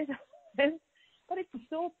about it, but it's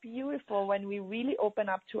so beautiful when we really open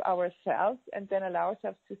up to ourselves and then allow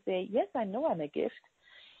ourselves to say, yes, I know I'm a gift.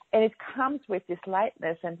 And it comes with this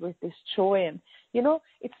lightness and with this joy. And,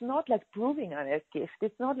 it's not like proving I'm a gift.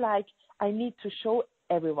 It's not like I need to show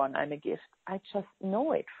everyone I'm a gift. I just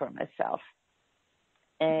know it for myself.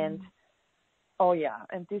 And,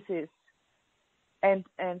 and this is, and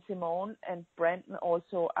Simone and Brandon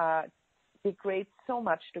also they create so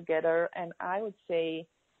much together. And I would say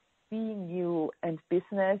being you and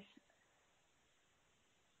business,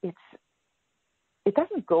 it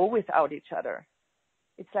doesn't go without each other.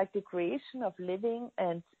 It's like the creation of living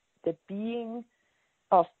and the being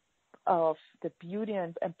of the beauty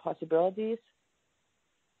and possibilities.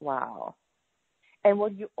 Wow. And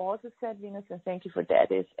what you also said, Venus, and thank you for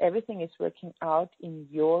that, is everything is working out in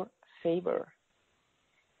your favor.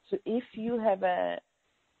 So if you have a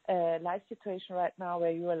life situation right now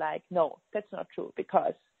where you are like, no, that's not true,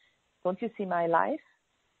 because don't you see my life?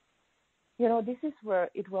 This is where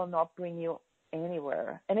it will not bring you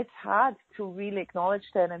anywhere. And it's hard to really acknowledge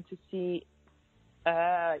that and to see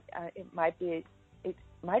it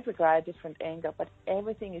might require a different angle, but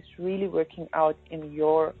everything is really working out in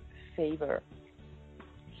your favor.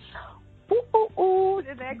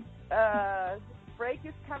 The next break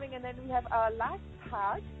is coming, and then we have our last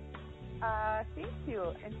part. Thank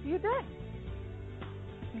you, and see you then.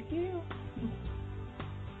 Thank you.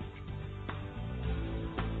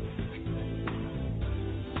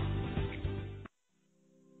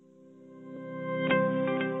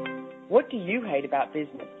 What do you hate about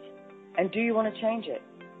business? And do you want to change it?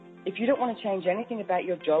 If you don't want to change anything about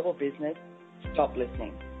your job or business, stop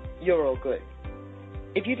listening. You're all good.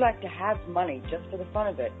 If you'd like to have money just for the fun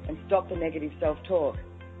of it and stop the negative self-talk,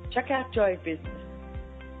 check out Joy of Business.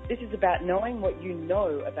 This is about knowing what you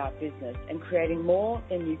know about business and creating more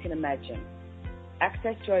than you can imagine.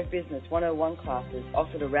 Access Joy of Business 101 classes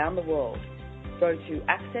offered around the world. Go to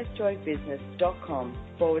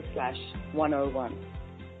accessjoyofbusiness.com/101.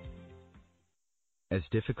 As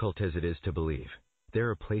difficult as it is to believe, there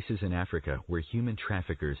are places in Africa where human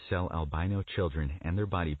traffickers sell albino children and their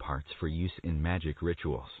body parts for use in magic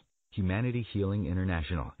rituals. Humanity Healing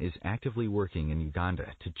International is actively working in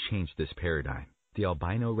Uganda to change this paradigm. The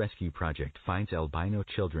Albino Rescue Project finds albino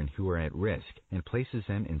children who are at risk and places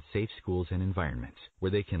them in safe schools and environments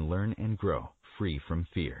where they can learn and grow free from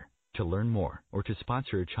fear. To learn more or to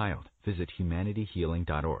sponsor a child, visit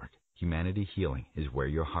humanityhealing.org. Humanity Healing is where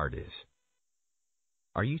your heart is.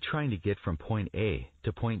 Are you trying to get from point A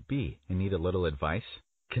to point B and need a little advice?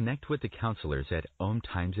 Connect with the counselors at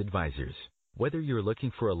OMTimes Advisors. Whether you're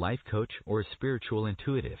looking for a life coach or a spiritual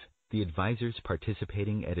intuitive, the advisors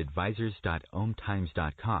participating at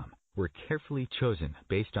advisors.omtimes.com were carefully chosen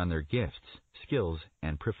based on their gifts, skills,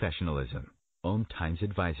 and professionalism. OMTimes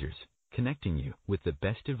Advisors, connecting you with the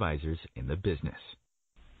best advisors in the business.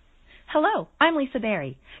 Hello, I'm Lisa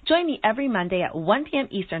Berry. Join me every Monday at 1 p.m.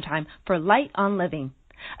 Eastern Time for Light on Living,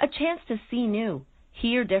 a chance to see new,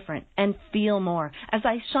 hear different, and feel more as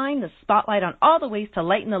I shine the spotlight on all the ways to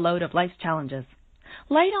lighten the load of life's challenges.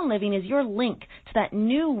 Light on Living is your link to that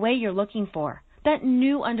new way you're looking for, that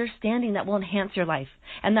new understanding that will enhance your life,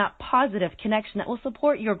 and that positive connection that will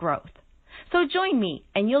support your growth. So join me,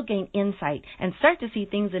 and you'll gain insight and start to see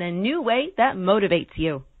things in a new way that motivates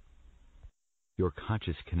you. Your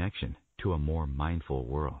conscious connection to a more mindful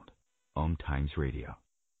world. OMTimes Radio.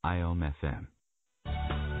 IOM FM.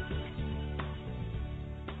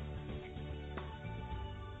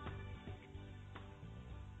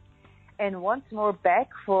 And once more back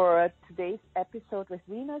for today's episode with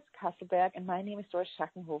Venus Castleberg, and my name is Doris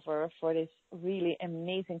Schachenhofer, for this really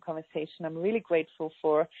amazing conversation. I'm really grateful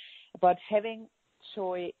about having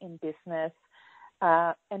joy in business,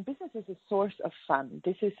 and business is a source of fun.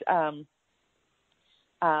 This is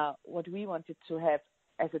what we wanted to have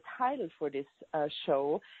as a title for this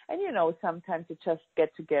show. And sometimes you just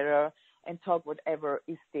get together and talk whatever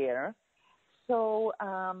is there. So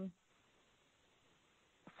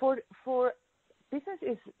for business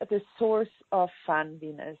is the source of fun,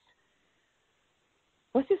 Venus.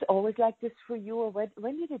 Was this always like this for you, or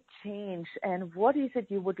when did it change? And what is it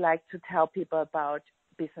you would like to tell people about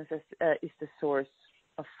business as is the source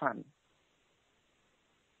of fun?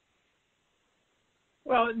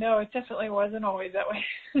 Well, no, it definitely wasn't always that way.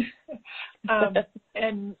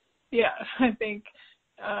 And yeah, I think,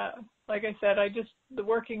 like I said, the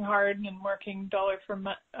working hard and working dollar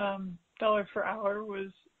per hour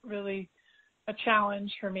was really a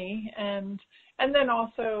challenge for me. And then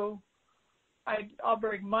also I'll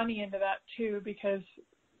bring money into that too, because,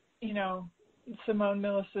 Simone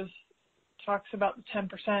Milasas talks about the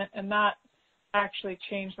 10%, and that actually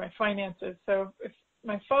changed my finances. So if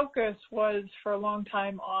my focus was for a long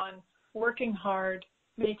time on working hard,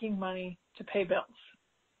 making money to pay bills.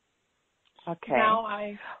 Okay. Now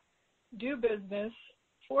I do business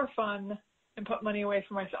for fun and put money away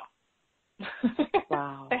for myself.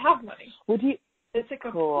 Wow. I have money. It's a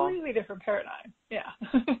completely cool. different paradigm. Yeah.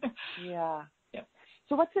 Yeah. Yep.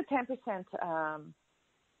 So what's the 10%?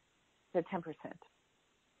 The 10%.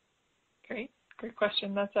 Great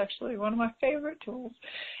question. That's actually one of my favorite tools,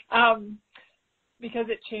 because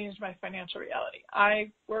it changed my financial reality.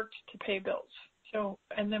 I worked to pay bills. So,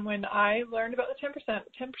 and then when I learned about the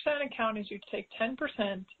 10% account is you take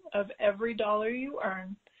 10% of every dollar you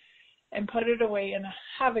earn and put it away in a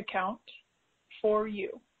have account for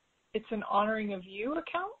you. It's an honoring of you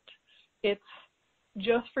account. It's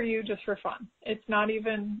just for you, just for fun. It's not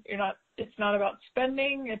about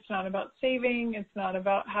spending. It's not about saving. It's not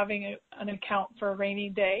about having an account for a rainy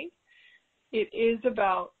day. It is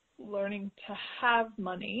about learning to have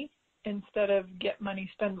money instead of get money,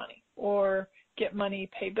 spend money, or get money,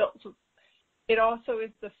 pay bills. It also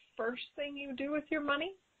is the first thing you do with your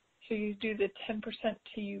money. So you do the 10%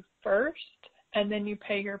 to you first, and then you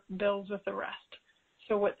pay your bills with the rest.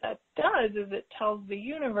 So what that does is it tells the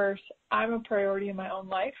universe, I'm a priority in my own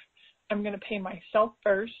life. I'm going to pay myself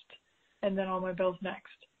first, and then all my bills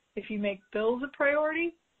next. If you make bills a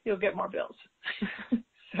priority, you'll get more bills.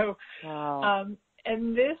 So, wow.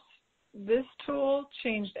 And this tool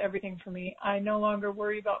changed everything for me. I no longer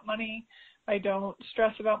worry about money. I don't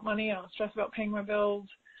stress about money. I don't stress about paying my bills.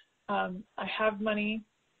 I have money,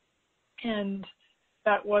 and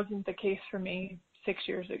that wasn't the case for me 6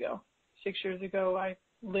 years ago. 6 years ago, I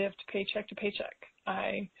lived paycheck to paycheck.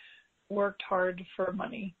 I worked hard for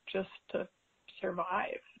money just to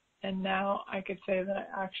survive. And now I could say that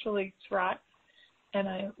I actually thrive, and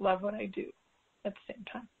I love what I do at the same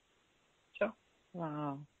time. So.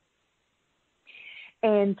 Wow.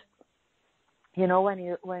 And,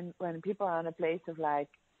 when people are in a place of like,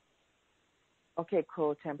 okay,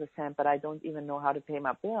 cool, 10%, but I don't even know how to pay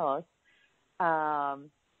my bills,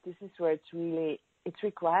 this is where it's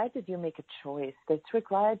required that you make a choice. It's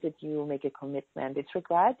required that you make a commitment. It's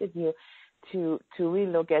required that you to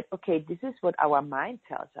really look at, okay, this is what our mind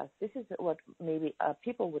tells us. This is what maybe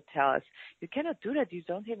people would tell us. You cannot do that. You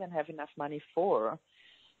don't even have enough money for.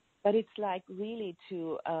 But it's like really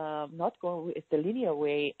to not go with the linear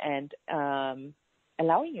way and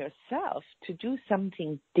allowing yourself to do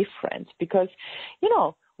something different. Because,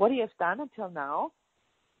 what you have done until now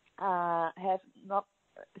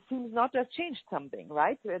seems not to have changed something,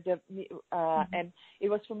 right? And it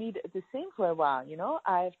was for me the same for a while,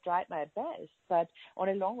 I've tried my best, but on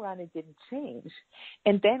a long run it didn't change.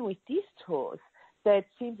 And then with these tools, that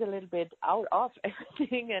seems a little bit out of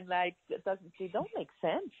everything and like they don't make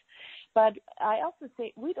sense. But I also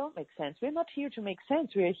say we don't make sense. We're not here to make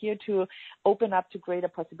sense. We're here to open up to greater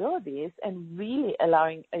possibilities and really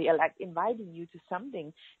inviting you to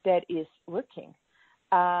something that is working.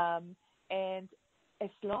 And as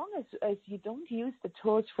long as you don't use the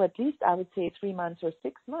tools for at least, I would say, 3 months or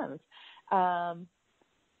 6 months,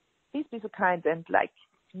 please be so kind and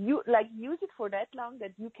use it for that long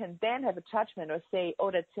that you can then have a judgment or say,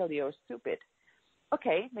 oh, that's silly or stupid.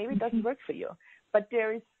 Okay, maybe it doesn't work for you. But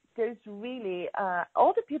there's really,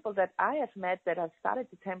 all the people that I have met that have started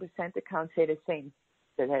the 10% account say the same.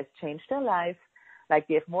 That has changed their life, like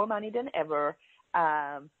they have more money than ever,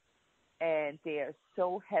 and they are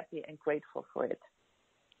so happy and grateful for it.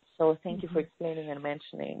 So thank you for explaining and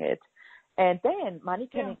mentioning it. And then money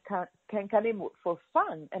can come in for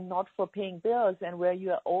fun and not for paying bills, and where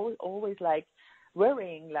you are always like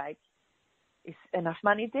worrying, like, is enough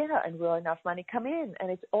money there and will enough money come in?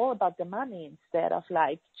 And it's all about the money instead of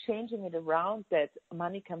like changing it around that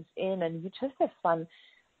money comes in and you just have fun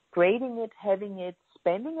grading it, having it,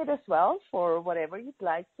 spending it as well for whatever you'd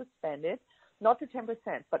like to spend it. Not the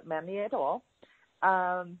 10%, but money at all.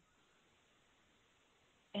 And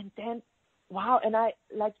then, wow, and I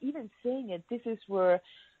like even saying it, this is where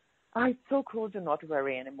it's so cool to not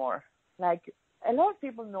worry anymore. Like a lot of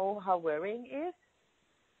people know how worrying is,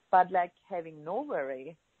 but like having no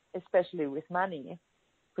worry, especially with money,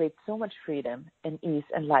 creates so much freedom and ease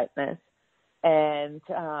and lightness. And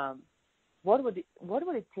what would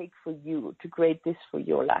it take for you to create this for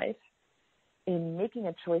your life in making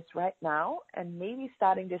a choice right now and maybe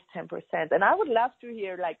starting this 10%? And I would love to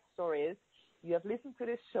hear like stories. You have listened to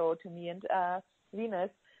this show, to me and Venus,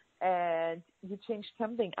 and you changed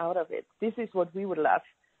something out of it. This is what we would love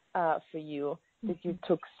for you, that you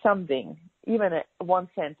took something, even one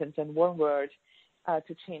sentence and one word,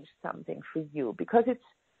 to change something for you, because it's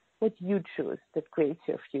what you choose that creates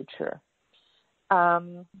your future.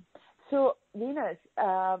 So, Venus,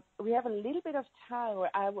 we have a little bit of time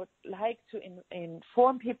where I would like to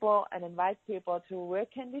inform people and invite people to where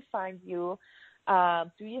can we find you?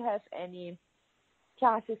 Do you have any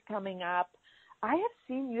classes coming up? I have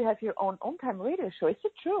seen you have your own OMTime radio show. Is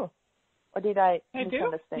it true? Or did I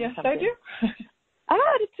misunderstand yes, something? I do.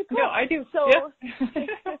 That's so cool. No, I do. So,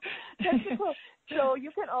 that's so cool. So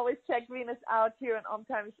you can always check Venus out here on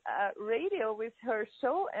OMTimes Radio with her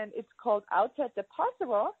show, and it's called Outside the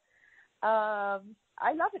Possible. I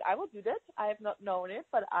love it. I will do that. I have not known it,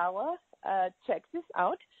 but I will check this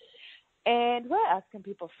out. And where else can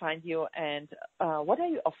people find you, and what are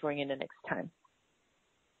you offering in the next time?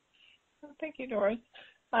 Thank you, Doris.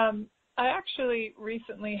 I actually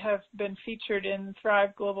recently have been featured in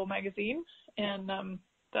Thrive Global Magazine, and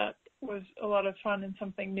that was a lot of fun and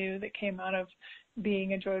something new that came out of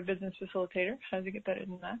being a Joy of Business facilitator. How do you get better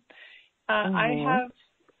than that? I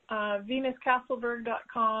have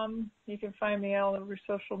venuscastleberg.com. You can find me all over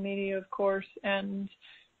social media, of course, and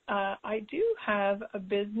I do have a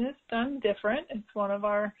business done different. It's one of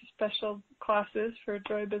our special classes for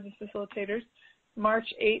Joy of Business facilitators,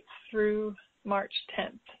 March 8th through March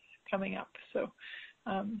 10th coming up. So,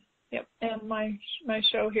 yep. And my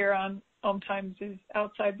show here on OMTimes is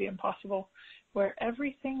Outside the Impossible, where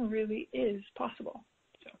everything really is possible.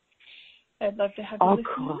 So I'd love to have you listen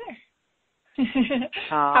in there.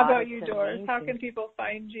 How about you, Doris? Amazing. How can people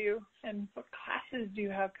find you, and what classes do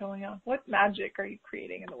you have going on? What magic are you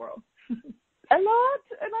creating in the world? A lot,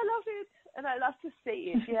 and I love it, and I love to say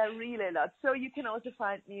it. Yeah, really a lot. So you can also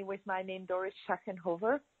find me with my name, Doris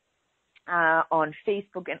Schachenhofer, on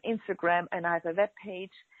Facebook and Instagram, and I have a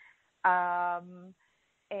webpage.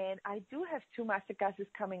 And I do have 2 masterclasses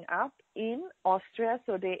coming up in Austria.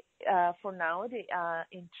 So they, for now, they are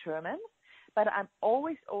in German. But I'm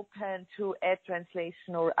always open to add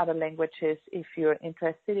translation or other languages if you're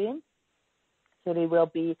interested in. So they will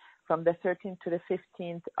be from the 13th to the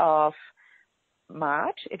 15th of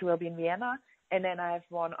March. It will be in Vienna. And then I have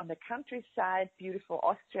one on the countryside, beautiful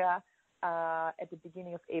Austria, at the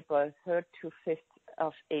beginning of April, 3rd to 5th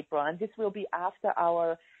of April. And this will be after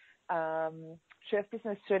our Joy of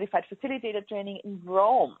Business Certified Facilitator training in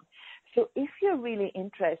Rome. So if you're really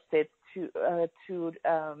interested to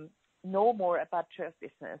know more about Joy of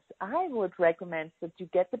Business, I would recommend that you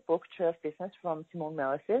get the book Joy of Business from Simone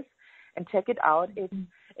Milasas and check it out. It's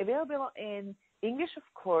available in English, of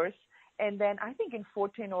course, and then I think in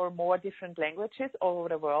 14 or more different languages all over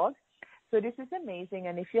the world. So this is amazing.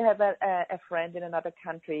 And if you have a friend in another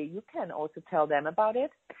country, you can also tell them about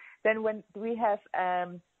it. Then when we have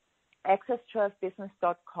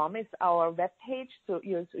accessjoyofbusiness.com is our webpage. So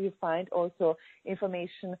you find also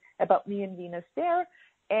information about me and Venus there,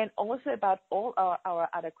 and also about all our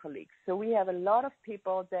other colleagues. So we have a lot of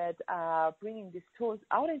people that are bringing these tools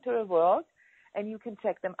out into the world, and you can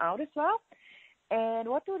check them out as well. And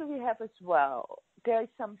what do we have as well? There is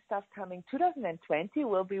some stuff coming. 2020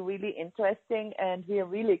 will be really interesting, and we are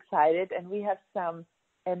really excited. And we have some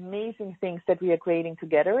amazing things that we are creating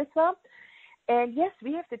together as well. And yes,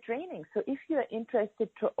 we have the training. So if you are interested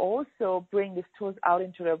to also bring these tools out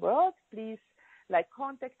into the world, please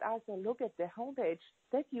contact us or look at the homepage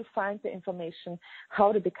that you find the information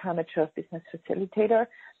how to become a Joy of Business facilitator.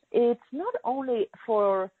 It's not only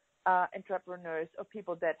for entrepreneurs or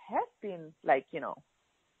people that have been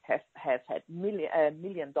have had $1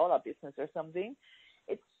 million business or something.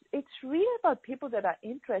 It's really about people that are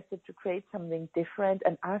interested to create something different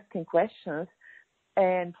and asking questions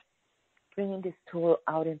and bringing this tool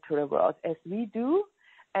out into the world as we do,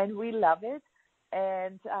 and we love it.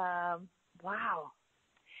 And wow.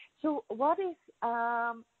 So what is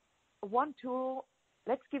one tool?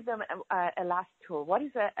 Let's give them a last tool. What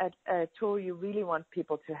is a tool you really want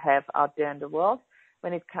people to have out there in the world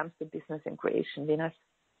when it comes to business and creation, Venus?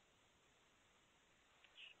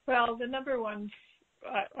 Well, the number one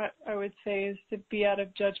I would say is to be out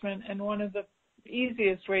of judgment, and one of the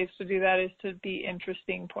easiest ways to do that is to be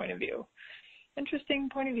interesting point of view. Interesting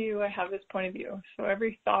point of view, I have this point of view. So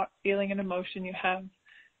every thought, feeling, and emotion you have,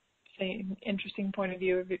 saying interesting point of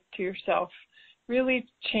view of it to yourself, really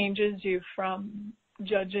changes you from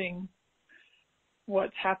judging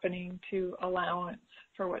what's happening to allowance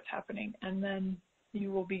for what's happening, and then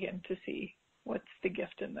you will begin to see what's the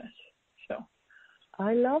gift in this. So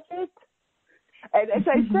I love it. And as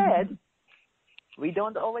I said, we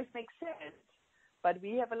don't always make sense, but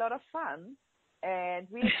we have a lot of fun, and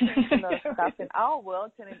we have changed a lot of stuff in our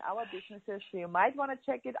worlds and in our businesses, so you might want to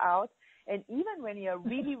check it out. And even when you're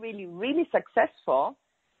really, really, really successful,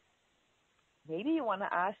 maybe you want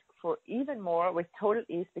to ask for even more with total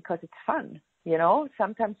ease because it's fun.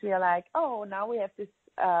 Sometimes we are like, oh, now we have this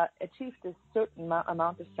achieved this certain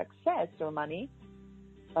amount of success or money,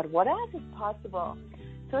 but what else is possible?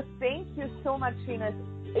 So thank you so much, Venus.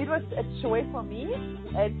 It was a joy for me,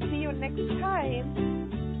 and see you next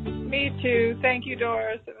time. Me too. Thank you,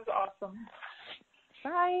 Doris. It was awesome.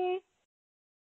 Bye.